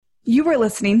You are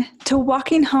listening to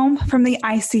Walking Home from the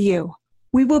ICU.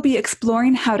 We will be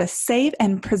exploring how to save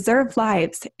and preserve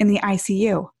lives in the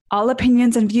ICU. All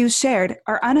opinions and views shared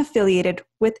are unaffiliated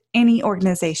with any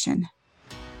organization.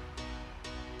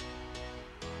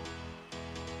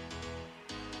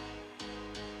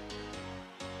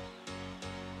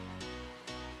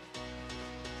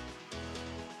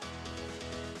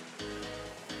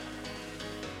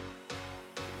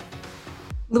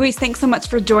 Louise, thanks so much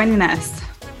for joining us.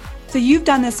 So you've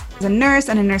done this as a nurse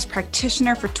and a nurse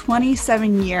practitioner for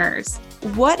 27 years.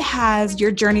 What has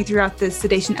your journey throughout the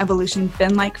sedation evolution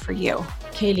been like for you?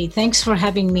 Kaylee, thanks for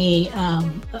having me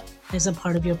as a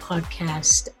part of your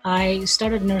podcast. I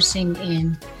started nursing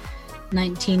in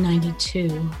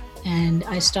 1992, and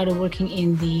I started working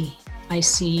in the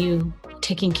ICU,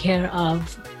 taking care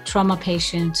of trauma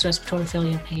patients, respiratory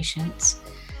failure patients.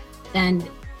 And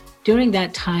during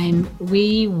that time,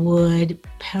 we would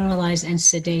paralyze and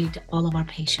sedate all of our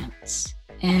patients.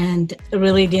 And I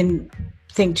really didn't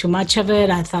think too much of it.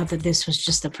 I thought that this was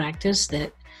just a practice,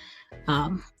 that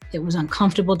it was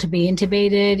uncomfortable to be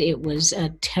intubated. It was a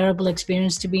terrible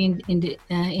experience to be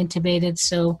intubated.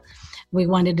 So we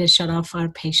wanted to shut off our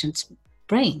patients'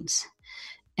 brains.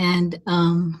 And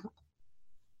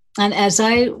as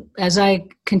I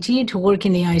continued to work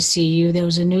in the ICU, there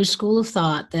was a new school of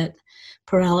thought that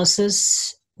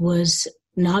paralysis was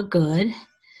not good.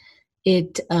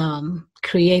 It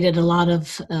created a lot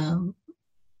of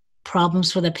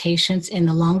problems for the patients in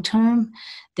the long term.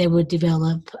 They would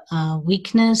develop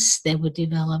weakness, they would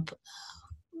develop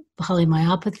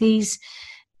polymyopathies,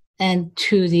 and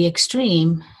to the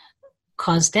extreme,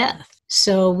 cause death.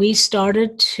 So we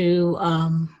started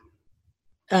to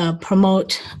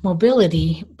promote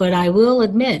mobility, but I will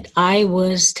admit, I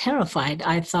was terrified.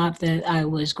 I thought that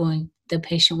the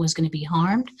patient was going to be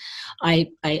harmed. I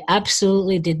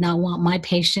absolutely did not want my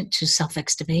patient to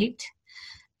self-extubate,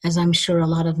 as I'm sure a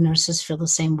lot of nurses feel the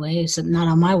same way. So not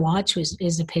on my watch is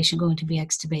the patient going to be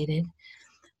extubated.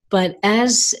 But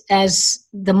as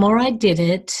the more I did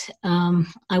it,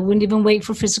 I wouldn't even wait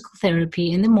for physical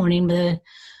therapy in the morning. But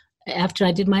after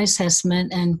I did my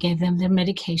assessment and gave them their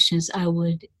medications, I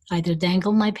would either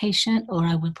dangle my patient or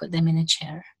I would put them in a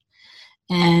chair.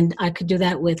 And I could do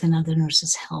that with another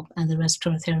nurse's help and the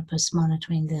respiratory therapist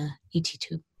monitoring the ET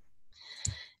tube.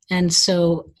 And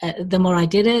so the more I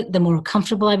did it, the more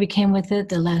comfortable I became with it,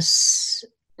 the less,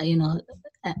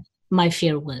 my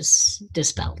fear was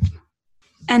dispelled.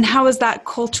 And how was that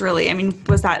culturally? I mean,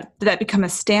 did that become a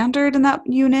standard in that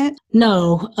unit?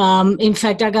 No. In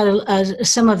fact, I got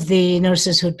some of the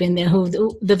nurses who'd been there,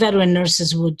 the veteran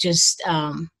nurses would just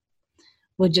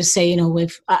say,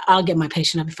 if I'll get my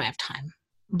patient up if I have time,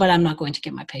 but I'm not going to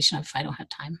get my patient up if I don't have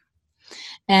time.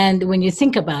 And when you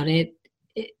think about it,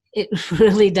 it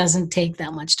really doesn't take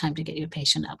that much time to get your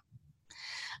patient up.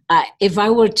 If we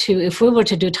were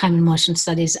to do time and motion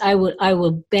studies, I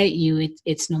will bet you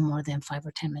it's no more than 5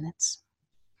 or 10 minutes.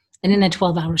 And in a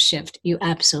 12-hour shift, you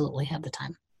absolutely have the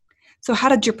time. So how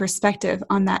did your perspective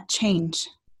on that change?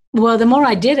 Well, the more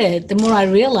I did it, the more I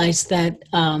realized that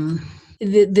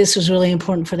this was really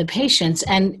important for the patients.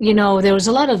 And, there was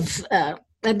a lot of,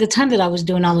 at the time that I was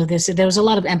doing all of this, there was a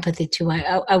lot of empathy too.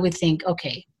 I would think,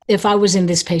 okay, if I was in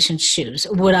this patient's shoes,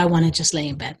 would I want to just lay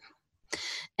in bed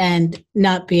and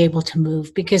not be able to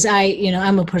move? Because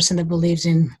I'm a person that believes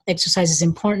in exercise is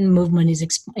important, movement is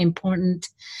important.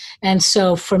 And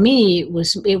so for me,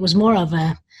 it was more of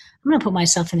I'm going to put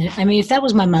myself in it. I mean, if that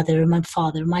was my mother, my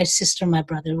father, my sister, my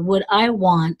brother, would I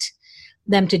want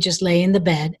them to just lay in the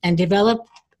bed and develop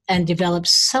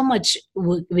so much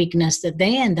weakness that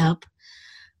they end up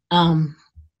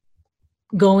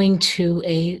going to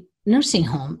a nursing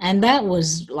home? And that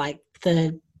was like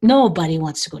nobody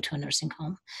wants to go to a nursing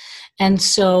home. And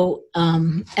so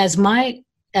as my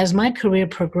career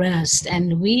progressed,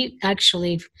 and we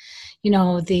actually,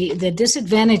 the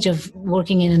disadvantage of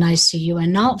working in an ICU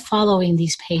and not following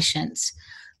these patients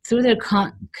through their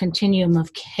continuum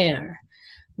of care,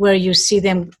 where you see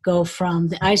them go from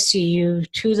the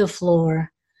ICU to the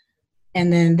floor,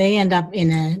 and then they end up in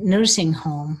a nursing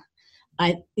home.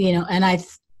 And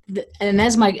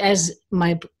as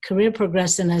my career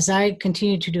progressed, and as I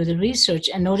continued to do the research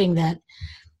and noting that,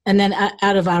 and then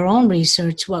out of our own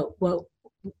research,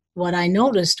 what I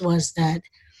noticed was that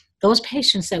those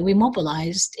patients that we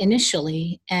mobilized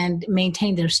initially and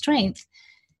maintained their strength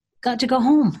got to go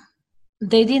home.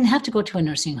 They didn't have to go to a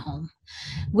nursing home,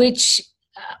 which,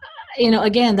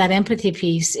 again, that empathy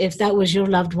piece, if that was your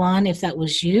loved one, if that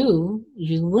was you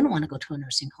wouldn't want to go to a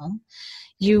nursing home.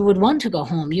 You would want to go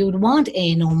home. You would want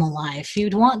a normal life.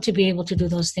 You'd want to be able to do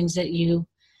those things that you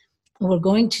were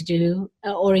going to do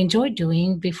or enjoyed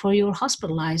doing before you were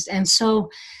hospitalized. And so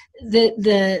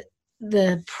the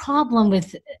problem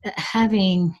with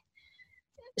having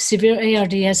severe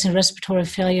ARDS and respiratory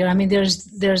failure, I mean,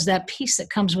 there's that piece that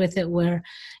comes with it where,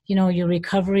 your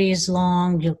recovery is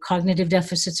long, your cognitive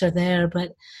deficits are there,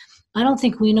 but I don't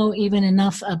think we know even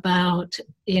enough about,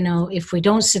 if we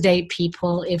don't sedate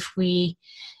people, if we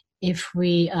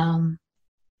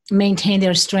maintain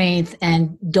their strength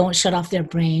and don't shut off their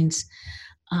brains,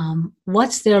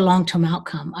 what's their long-term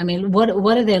outcome? I mean, what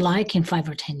are they like in 5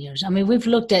 or 10 years? I mean, we've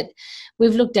looked at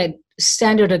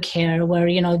standard of care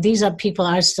where, these are people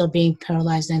are still being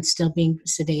paralyzed and still being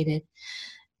sedated.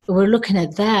 We're looking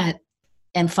at that,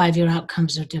 and 5-year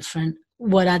outcomes are different.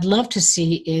 What I'd love to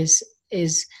see is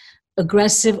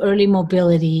aggressive early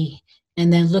mobility,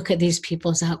 and then look at these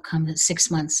people's outcomes at 6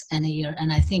 months and a year.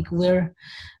 And I think we're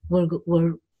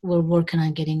working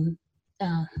on getting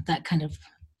that kind of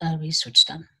research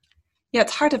done. Yeah,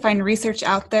 it's hard to find research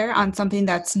out there on something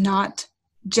that's not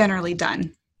generally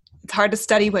done. It's hard to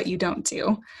study what you don't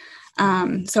do.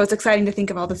 So it's exciting to think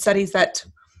of all the studies that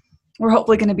we're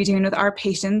hopefully going to be doing with our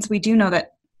patients. We do know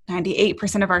that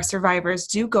 98% of our survivors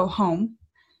do go home.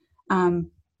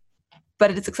 But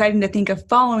it's exciting to think of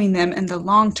following them in the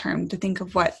long term, to think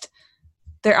of what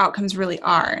their outcomes really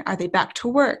are. Are they back to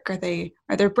work? Are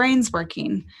their brains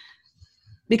working?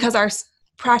 Because our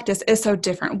practice is so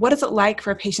different. What is it like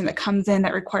for a patient that comes in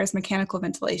that requires mechanical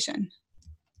ventilation?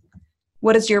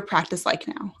 What is your practice like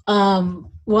now?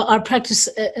 Well, our practice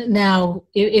now,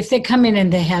 if they come in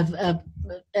and they have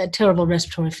a terrible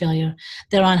respiratory failure,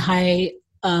 they're on high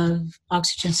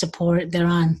oxygen support, they're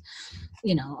on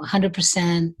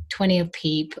 100%, 20 of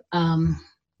PEEP.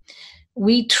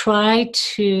 We try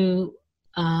to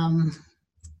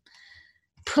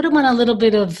put them on a little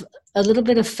bit of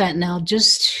fentanyl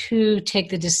just to take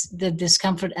the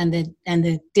discomfort and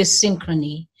the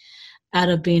dyssynchrony out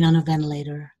of being on a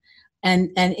ventilator.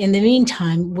 And in the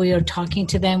meantime, we are talking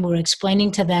to them. We're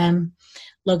explaining to them,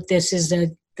 look, this is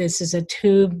a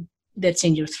tube that's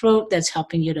in your throat that's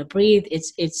helping you to breathe.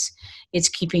 It's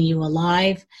keeping you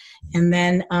alive. And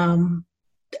then,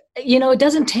 it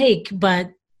doesn't take,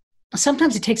 but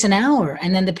sometimes it takes an hour.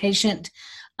 And then the patient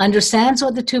understands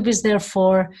what the tube is there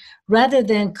for, rather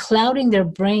than clouding their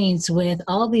brains with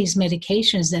all these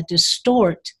medications that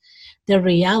distort their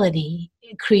reality.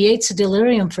 It creates a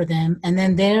delirium for them. And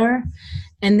then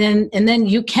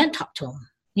you can't talk to them.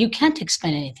 You can't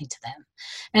explain anything to them.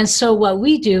 And so what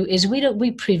we do is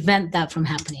we prevent that from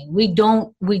happening. We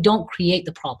don't create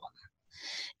the problem.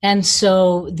 And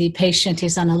so the patient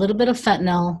is on a little bit of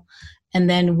fentanyl, and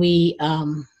then we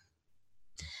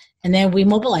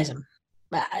mobilize them.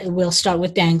 We'll start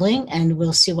with dangling, and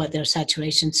we'll see what their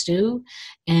saturations do,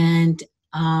 and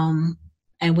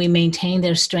we maintain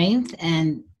their strength.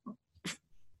 And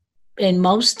in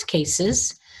most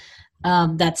cases,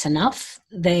 that's enough.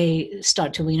 They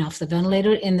start to wean off the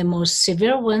ventilator. In the most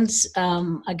severe ones,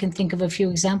 I can think of a few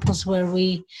examples where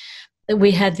we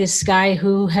had this guy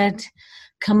who had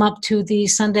come up to the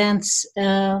Sundance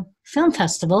Film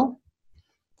Festival,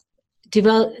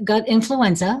 got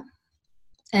influenza,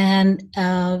 and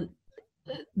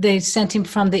they sent him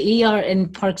from the ER in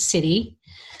Park City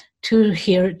to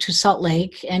here to Salt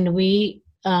Lake, and he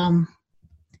was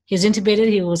intubated.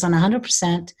 He was on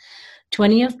 100%,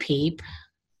 20 of PEEP.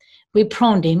 We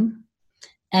proned him,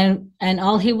 and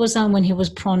all he was on when he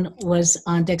was prone was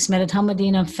on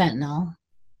dexmedetomidine and fentanyl.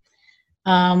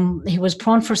 He was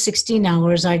prone for 16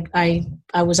 hours. I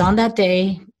was on that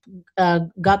day,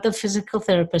 got the physical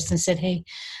therapist and said, hey,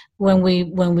 when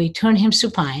we turn him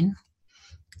supine,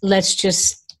 let's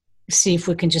just see if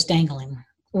we can just dangle him.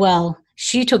 Well,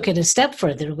 she took it a step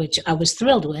further, which I was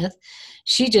thrilled with.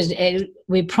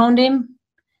 We proned him.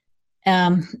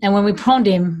 And when we proned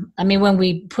him, when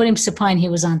we put him supine, he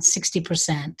was on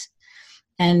 60%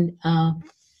 and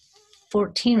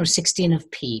 14 or 16 of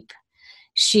PEEP.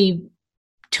 She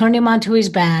turned him onto his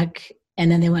back, and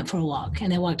then they went for a walk,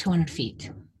 and they walked 200 feet.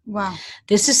 Wow.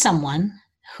 This is someone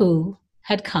who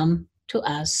had come to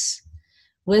us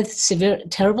with severe,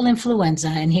 terrible influenza,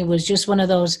 and he was just one of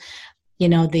those,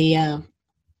 the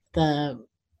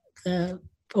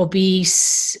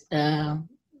obese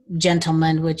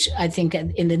gentleman, which I think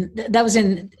that was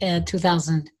in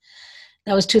 2000.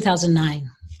 That was 2009.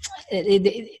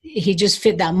 He just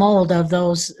fit that mold of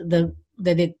those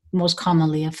that it most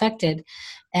commonly affected,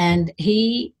 and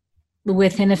he,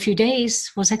 within a few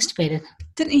days, was extubated.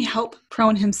 Didn't he help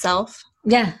prone himself?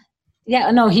 Yeah.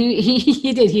 No,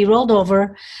 he did. He rolled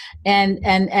over,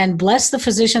 and blessed the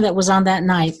physician that was on that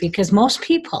night, because most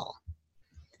people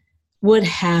would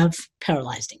have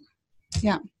paralyzed him.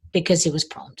 Yeah. because he was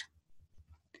prone.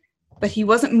 But he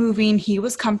wasn't moving. He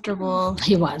was comfortable.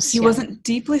 He was. He wasn't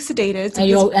deeply sedated.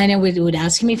 So and we would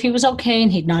ask him if he was okay,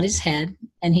 and he'd nod his head.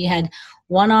 And he had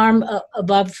one arm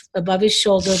above his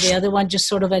shoulder, the other one just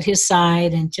sort of at his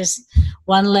side, and just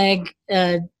one leg,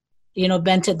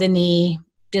 bent at the knee.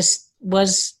 Just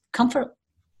was comfort.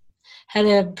 Had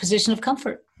a position of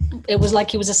comfort. It was like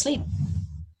he was asleep.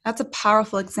 That's a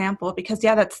powerful example because,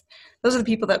 those are the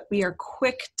people that we are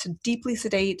quick to deeply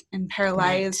sedate and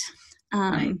paralyze.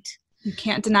 Right. You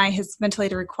can't deny his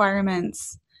ventilator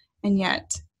requirements, and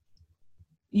yet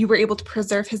you were able to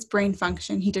preserve his brain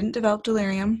function. He didn't develop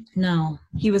delirium. No.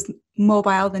 He was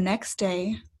mobile the next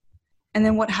day. And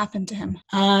then what happened to him?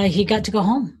 He got to go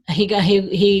home.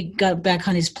 He got back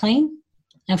on his plane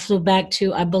and flew back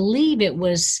to, I believe it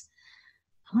was,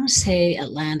 I want to say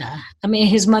Atlanta. I mean,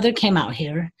 his mother came out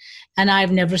here, and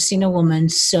I've never seen a woman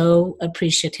so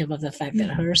appreciative of the fact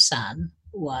that her son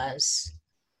was.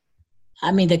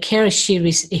 I mean, the care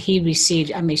he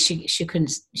received. I mean, she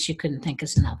couldn't thank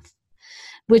us enough,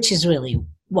 which is really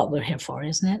what we're here for,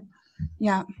 isn't it?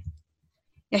 Yeah.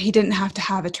 Yeah, he didn't have to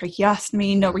have a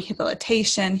tracheostomy, no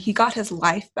rehabilitation. He got his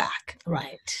life back.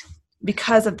 Right.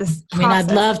 Because of this process. I mean, I'd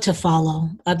love to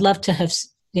follow. I'd love to have,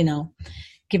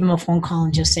 give him a phone call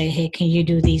and just say, hey, can you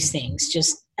do these things?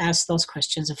 Just ask those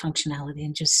questions of functionality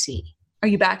and just see. Are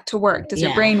you back to work? Does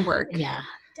your brain work? Yeah.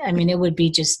 I mean, it would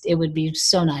be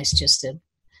so nice just to,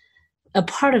 a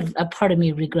part of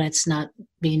me regrets not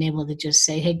being able to just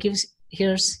say, hey, give us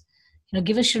your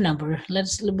number.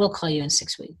 We'll call you in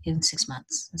 6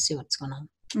 months and see what's going on.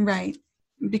 Right.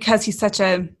 Because he's such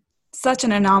an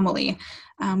anomaly.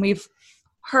 We've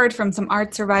heard from some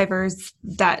ARDS survivors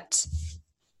that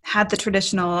had the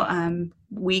traditional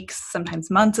weeks, sometimes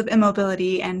months of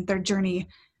immobility and their journey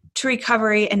to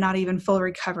recovery and not even full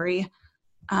recovery.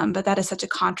 But that is such a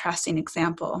contrasting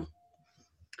example.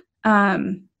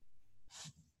 What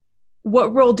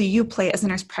role do you play as a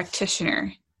nurse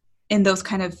practitioner in those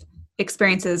kind of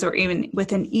experiences, or even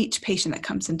within each patient that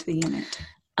comes into the unit?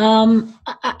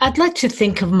 I'd like to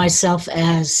think of myself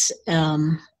as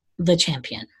the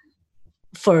champion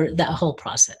for that whole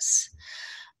process.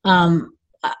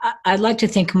 I'd like to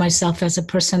think of myself as a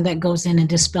person that goes in and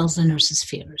dispels the nurse's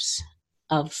fears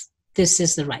of this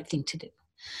is the right thing to do.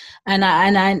 And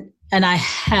I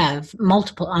have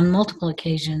on multiple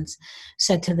occasions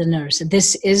said to the nurse,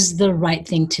 this is the right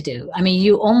thing to do. I mean,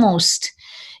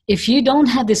 if you don't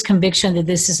have this conviction that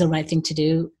this is the right thing to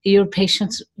do, your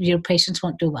patients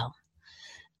won't do well.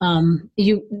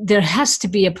 There has to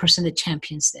be a person that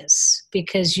champions this,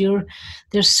 because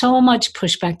there's so much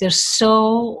pushback, there's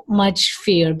so much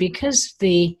fear, because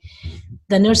the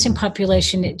nursing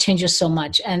population, it changes so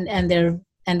much, and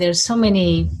there's so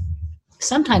many.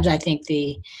 Sometimes I think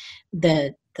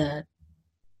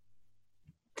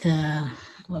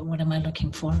what am I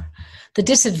looking for? The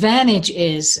disadvantage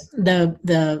is the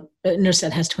nurse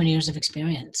that has 20 years of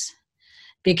experience,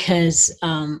 because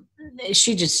I'm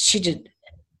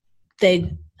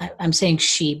saying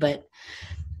she, but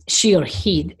she or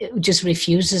he just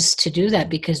refuses to do that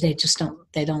because they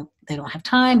don't have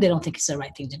time. They don't think it's the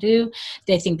right thing to do.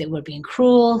 They think that we're being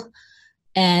cruel,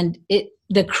 and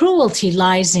the cruelty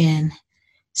lies in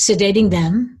sedating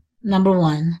them, number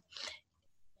one,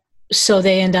 so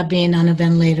they end up being on a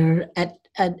ventilator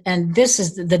and this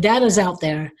is the data's out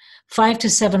there, 5 to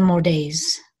 7 more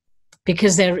days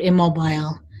because they're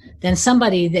immobile than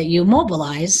somebody that you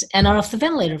mobilize and are off the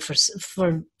ventilator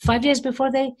for 5 days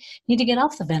before they need to get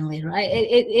off the ventilator.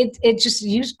 It just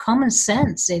use common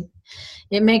sense. It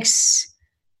makes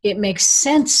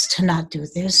sense to not do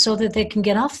this so that they can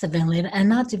get off the ventilator and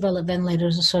not develop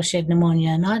ventilator-associated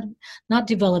pneumonia, not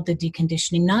develop the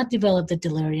deconditioning, not develop the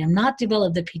delirium, not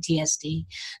develop the PTSD,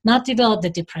 not develop the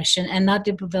depression, and not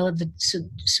develop the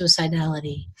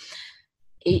suicidality.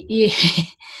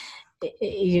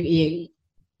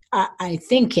 I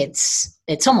think it's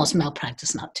almost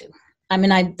malpractice not to. I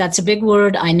mean, that's a big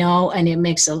word, I know, and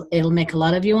it'll make a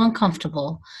lot of you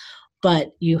uncomfortable,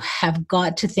 but you have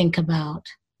got to think about,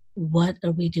 what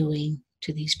are we doing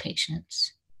to these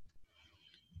patients?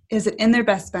 Is it in their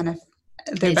best benefit?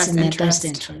 Their best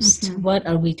interest. Mm-hmm. What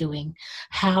are we doing?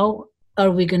 How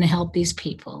are we going to help these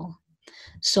people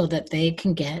so that they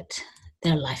can get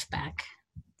their life back?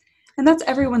 And that's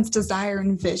everyone's desire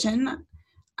and vision.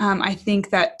 I think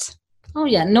that. Oh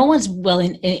yeah, no one's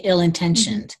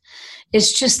ill-intentioned. Mm-hmm.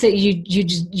 It's just that you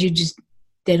just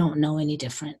they don't know any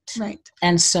different, right?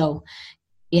 And so,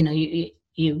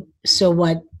 so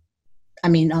what? I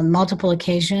mean, on multiple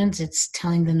occasions, it's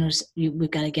telling the nurse,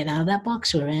 we've got to get out of that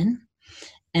box we're in,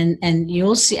 And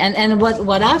you'll see. And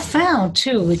what I've found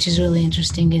too, which is really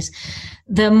interesting, is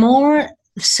the more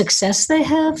success they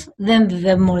have, then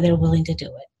the more they're willing to do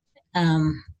it.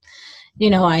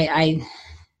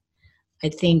 I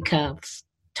think of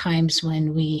times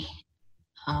when we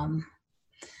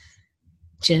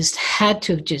just had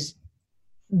to just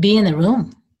be in the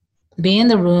room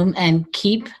and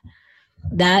keep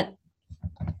that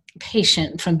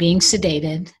patient from being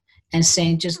sedated and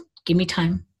saying, just give me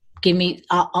time, give me,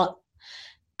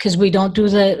 because we don't do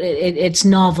it's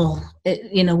novel.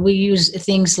 We use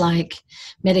things like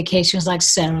medications like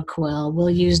Seroquel.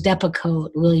 We'll use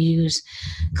Depakote. We'll use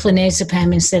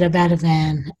clonazepam instead of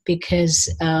Ativan because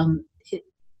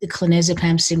the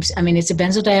clonazepam seems, it's a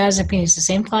benzodiazepine. It's the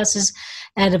same class as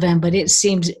Ativan, but it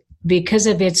seems because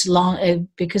of its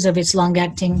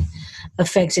long-acting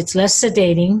effects, it's less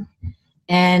sedating,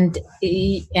 and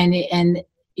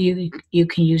you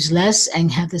can use less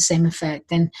and have the same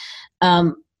effect. And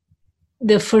one of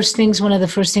the first things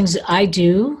I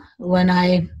do when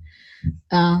a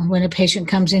patient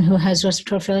comes in who has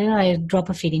respiratory failure, I drop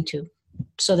a feeding tube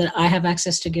so that I have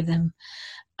access to give them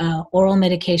oral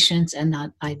medications and not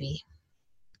IV.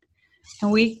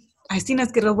 And I've seen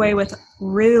us get away with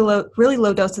really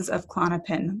low doses of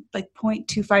Klonopin, like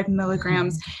 0.25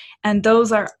 milligrams, and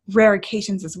those are rare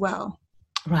occasions as well.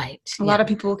 Right. A lot of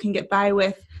people can get by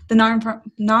with the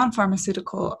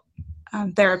non-pharmaceutical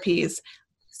therapies,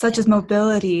 such as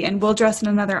mobility, and we'll address in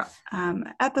another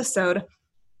episode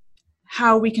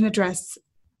how we can address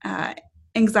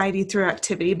anxiety through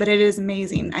activity, but it is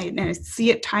amazing. I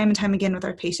see it time and time again with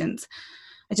our patients.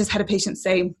 I just had a patient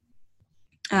say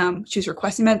she was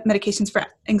requesting medications for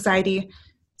anxiety.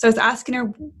 So I was asking her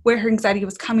where her anxiety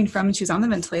was coming from, and she was on the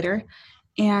ventilator.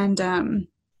 And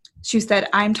she said,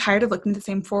 I'm tired of looking at the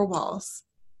same four walls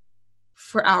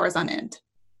for hours on end.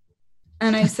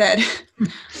 And I said,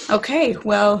 okay,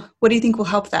 well, what do you think will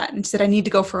help that? And she said, I need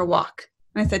to go for a walk.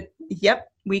 And I said, yep,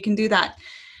 we can do that.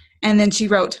 And then she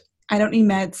wrote, I don't need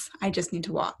meds. I just need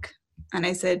to walk. And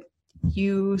I said,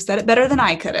 you said it better than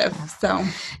I could have. So,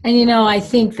 and I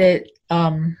think that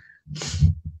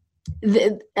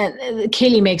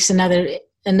Kaylee makes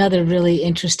another really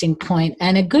interesting point,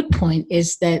 and a good point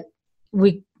is that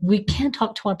we can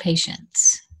talk to our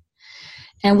patients,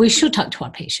 and we should talk to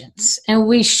our patients, and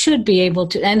we should be able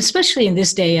to, and especially in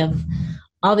this day of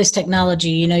all this technology,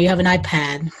 you have an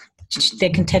iPad, they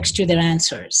can text you their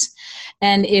answers,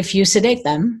 and if you sedate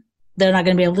them, they're not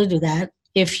going to be able to do that.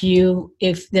 If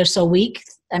they're so weak,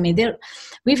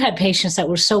 we've had patients that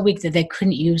were so weak that they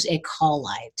couldn't use a call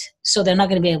light, so they're not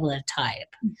going to be able to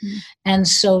type. Mm-hmm. And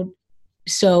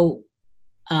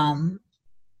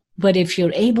but if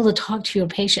you're able to talk to your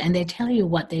patient and they tell you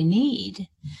what they need,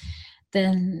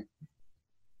 then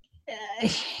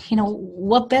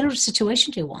what better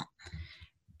situation do you want?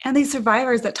 And these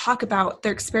survivors that talk about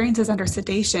their experiences under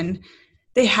sedation,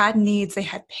 they had needs, they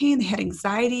had pain, they had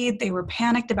anxiety, they were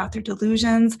panicked about their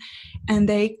delusions, and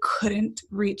they couldn't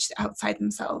reach outside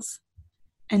themselves.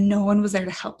 And no one was there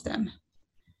to help them.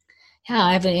 Yeah,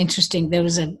 I have there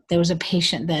was a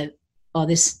patient that,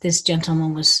 this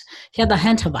gentleman he had the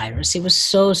hantavirus. He was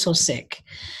so sick.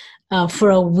 For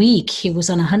a week, he was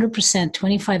on 100%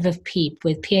 25 of PEEP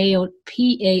with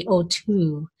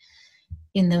PaO2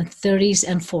 in the 30s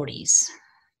and 40s.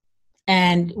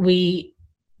 And we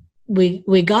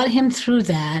got him through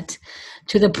that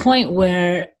to the point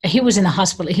where he was in the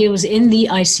hospital. He was in the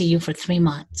ICU for 3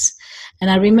 months.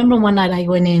 And I remember one night I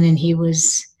went in and he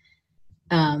was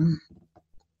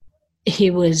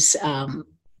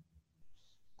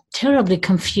terribly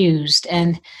confused.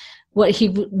 And but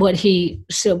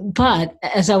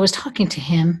as I was talking to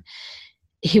him,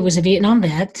 he was a Vietnam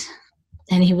vet,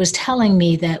 and he was telling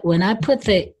me that when I put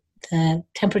the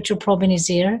temperature probe in his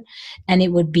ear and it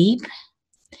would beep,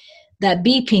 that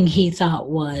beeping he thought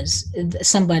was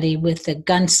somebody with the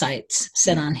gun sights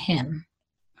set on him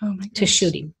to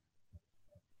shoot him.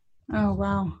 Oh,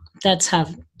 wow. That's how,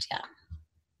 yeah.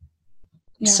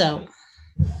 So.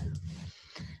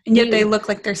 And yet they look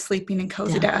like they're sleeping and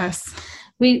cozy to us.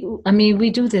 We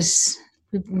do this.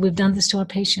 We've done this to our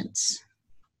patients.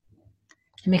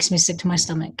 It makes me sick to my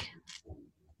stomach.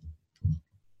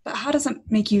 But how does it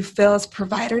make you feel as a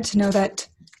provider to know that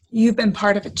you've been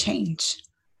part of a change?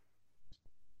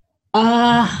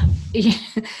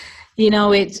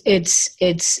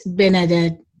 It's been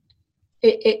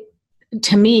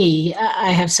to me,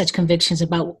 I have such convictions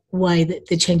about why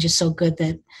the change is so good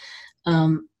that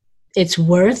it's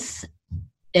worth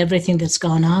everything that's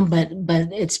gone on, but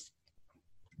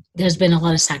there's been a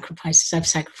lot of sacrifices. I've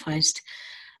sacrificed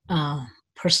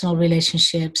personal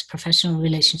relationships, professional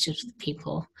relationships with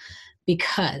people,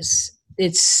 because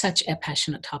it's such a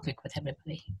passionate topic with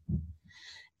everybody.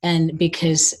 And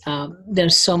because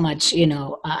there's so much,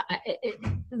 the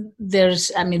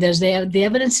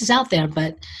evidence is out there,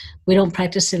 but we don't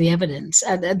practice to the evidence.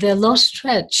 The low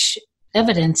stretch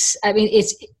evidence, I mean,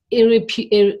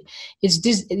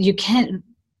 you can't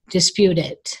dispute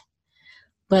it,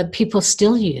 but people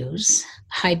still use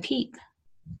high PEEP.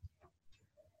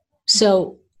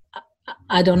 So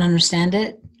I don't understand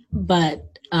it, but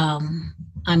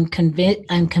I'm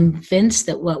convinced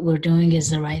that what we're doing is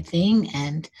the right thing,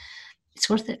 and it's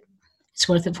worth it. It's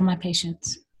worth it for my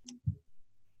patients.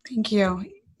 Thank you.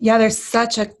 Yeah, there's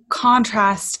such a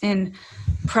contrast in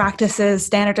practices,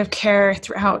 standard of care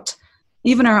throughout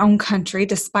even our own country.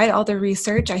 Despite all the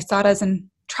research, I saw it as a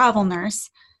travel nurse.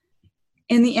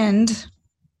 In the end,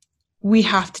 we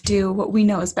have to do what we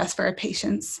know is best for our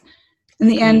patients. In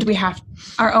the end, we have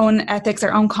our own ethics,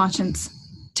 our own conscience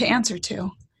to answer to.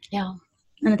 Yeah.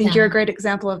 And I think you're a great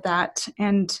example of that.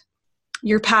 And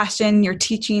your passion, your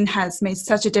teaching has made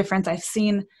such a difference. I've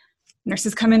seen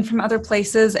nurses come in from other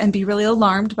places and be really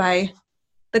alarmed by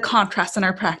the contrast in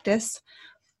our practice.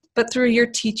 But through your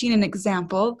teaching and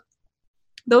example,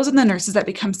 those are the nurses that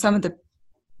become some of the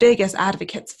biggest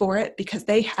advocates for it, because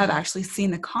they have actually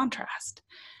seen the contrast.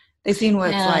 They've seen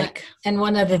what it's like. And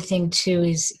one other thing too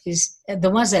is the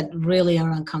ones that really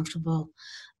are uncomfortable.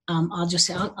 I'll just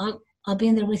say, I'll be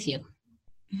in there with you.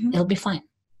 Mm-hmm. It'll be fine.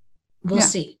 We'll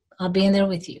see. I'll be in there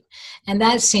with you. And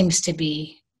that seems to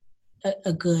be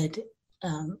a good,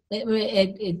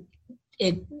 it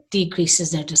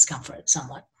decreases their discomfort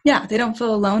somewhat. Yeah, they don't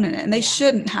feel alone in it, and they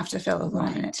shouldn't have to feel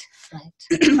alone in it. Right.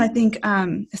 I think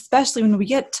especially when we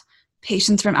get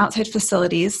patients from outside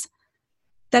facilities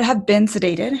that have been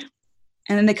sedated,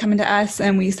 and then they come into us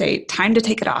and we say, time to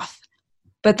take it off.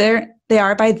 But they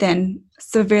are by then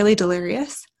severely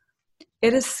delirious.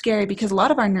 It is scary because a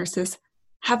lot of our nurses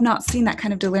have not seen that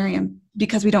kind of delirium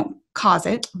because we don't cause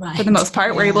it for the most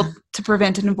part. We're able to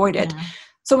prevent and avoid it. Yeah.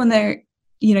 So when they're,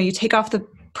 you take off the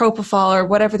propofol or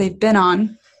whatever they've been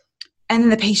on, and then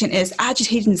the patient is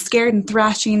agitated and scared and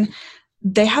thrashing,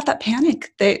 they have that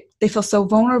panic. They feel so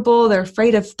vulnerable. They're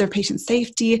afraid of their patient's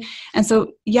safety. And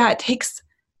so, it takes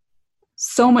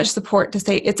so much support to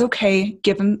say, it's okay,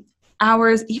 give them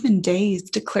hours, even days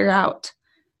to clear out.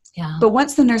 Yeah. But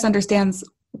once the nurse understands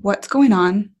what's going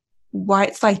on, why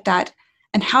it's like that,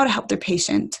 and how to help their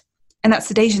patient, and that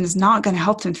sedation is not going to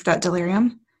help them through that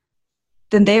delirium,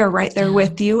 then they are right there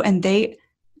with you, and they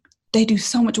do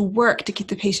so much work to keep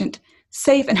the patient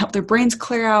safe and help their brains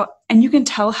clear out. And you can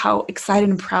tell how excited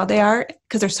and proud they are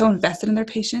because they're so invested in their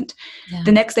patient. Yeah.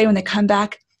 The next day when they come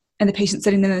back and the patient's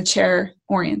sitting in the chair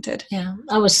oriented. Yeah,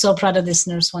 I was so proud of this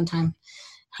nurse one time.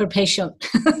 Her patient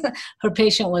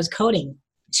was coding.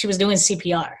 She was doing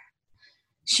CPR.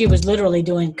 She was literally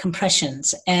doing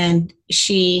compressions, and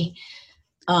she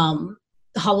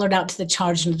hollered out to the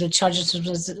charge, and the charge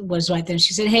was right there.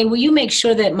 She said, "Hey, will you make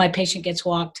sure that my patient gets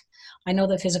walked? I know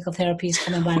that physical therapy is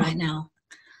coming by right now."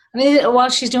 I mean, while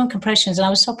she's doing compressions, and I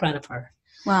was so proud of her.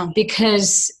 Wow.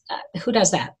 Because who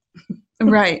does that?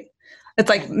 Right. It's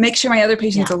like, make sure my other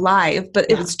patient's alive, but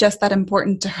it was just that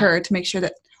important to her to make sure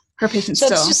that her patient's still.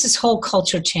 So it's just this whole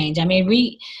culture change. I mean,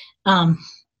 we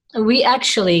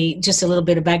actually, just a little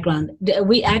bit of background,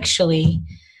 we actually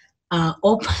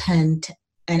opened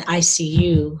an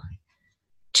ICU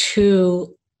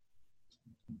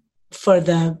for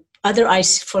the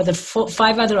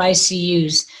 5 other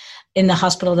ICUs in the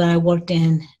hospital that I worked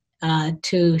in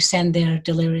to send their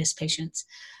delirious patients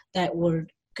that were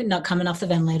not coming off the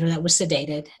ventilator, that were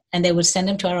sedated, and they would send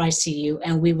them to our ICU,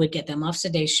 and we would get them off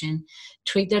sedation,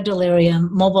 treat their delirium,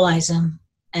 mobilize them,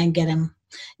 and get them.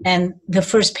 And the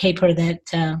first paper that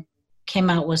came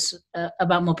out was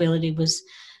about mobility, was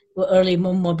early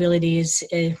mobility is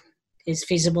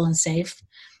feasible and safe.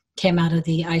 Came out of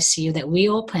the ICU that we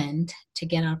opened to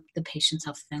get the patients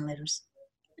off the ventilators.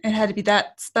 It had to be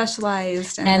that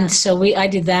specialized. And so I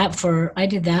did that for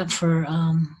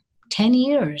 10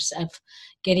 years of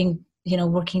getting,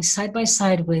 working side by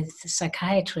side with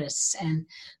psychiatrists and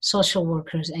social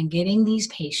workers and getting these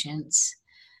patients,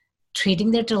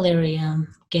 treating their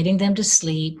delirium, getting them to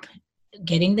sleep,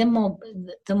 getting them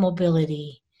the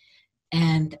mobility.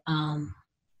 And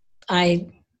I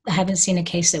haven't seen a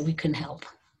case that we couldn't help.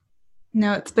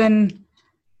 No, it's been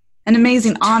an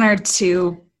amazing honor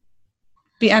to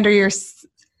be under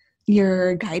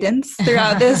your guidance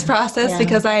throughout this process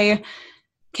because I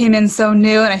came in so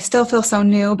new and I still feel so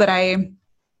new, but I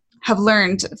have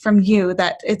learned from you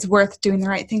that it's worth doing the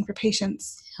right thing for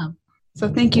patients. Yeah. So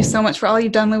thank you so much for all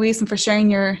you've done, Louise, and for sharing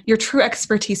your true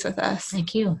expertise with us.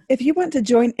 Thank you. If you want to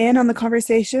join in on the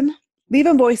conversation, Leave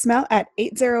a voicemail at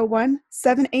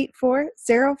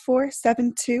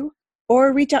 801-784-0472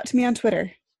 or reach out to me on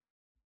Twitter.